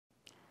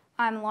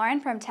I'm Lauren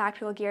from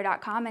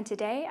TacticalGear.com, and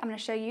today I'm going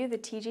to show you the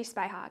TG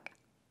Spyhawk.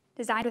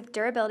 Designed with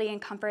durability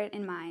and comfort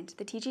in mind,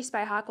 the TG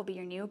Spyhawk will be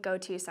your new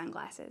go-to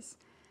sunglasses.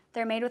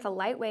 They're made with a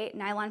lightweight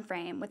nylon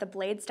frame with a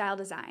blade-style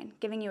design,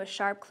 giving you a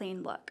sharp,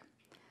 clean look.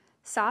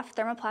 Soft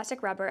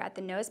thermoplastic rubber at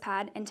the nose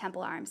pad and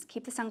temple arms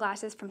keep the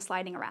sunglasses from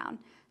sliding around,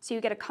 so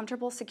you get a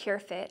comfortable, secure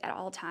fit at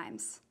all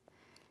times.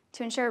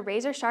 To ensure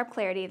razor-sharp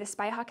clarity, the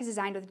Spyhawk is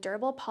designed with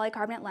durable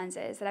polycarbonate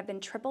lenses that have been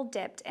triple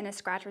dipped in a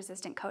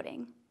scratch-resistant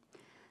coating.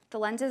 The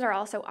lenses are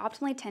also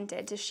optimally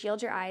tinted to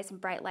shield your eyes in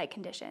bright light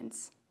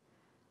conditions.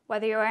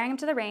 Whether you're wearing them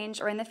to the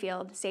range or in the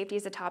field, safety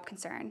is a top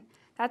concern.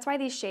 That's why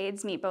these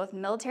shades meet both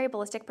military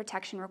ballistic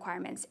protection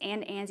requirements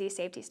and ANSI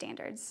safety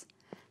standards.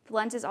 The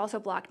lenses also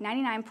block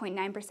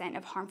 99.9%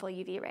 of harmful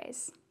UV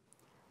rays.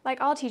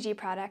 Like all TG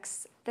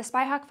products, the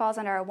Spyhawk falls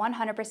under a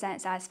 100%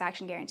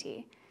 satisfaction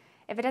guarantee.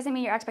 If it doesn't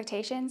meet your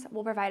expectations,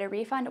 we'll provide a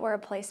refund or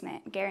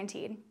replacement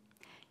guaranteed.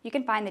 You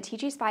can find the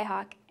TG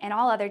Spyhawk and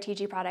all other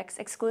TG products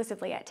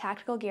exclusively at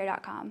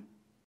TacticalGear.com.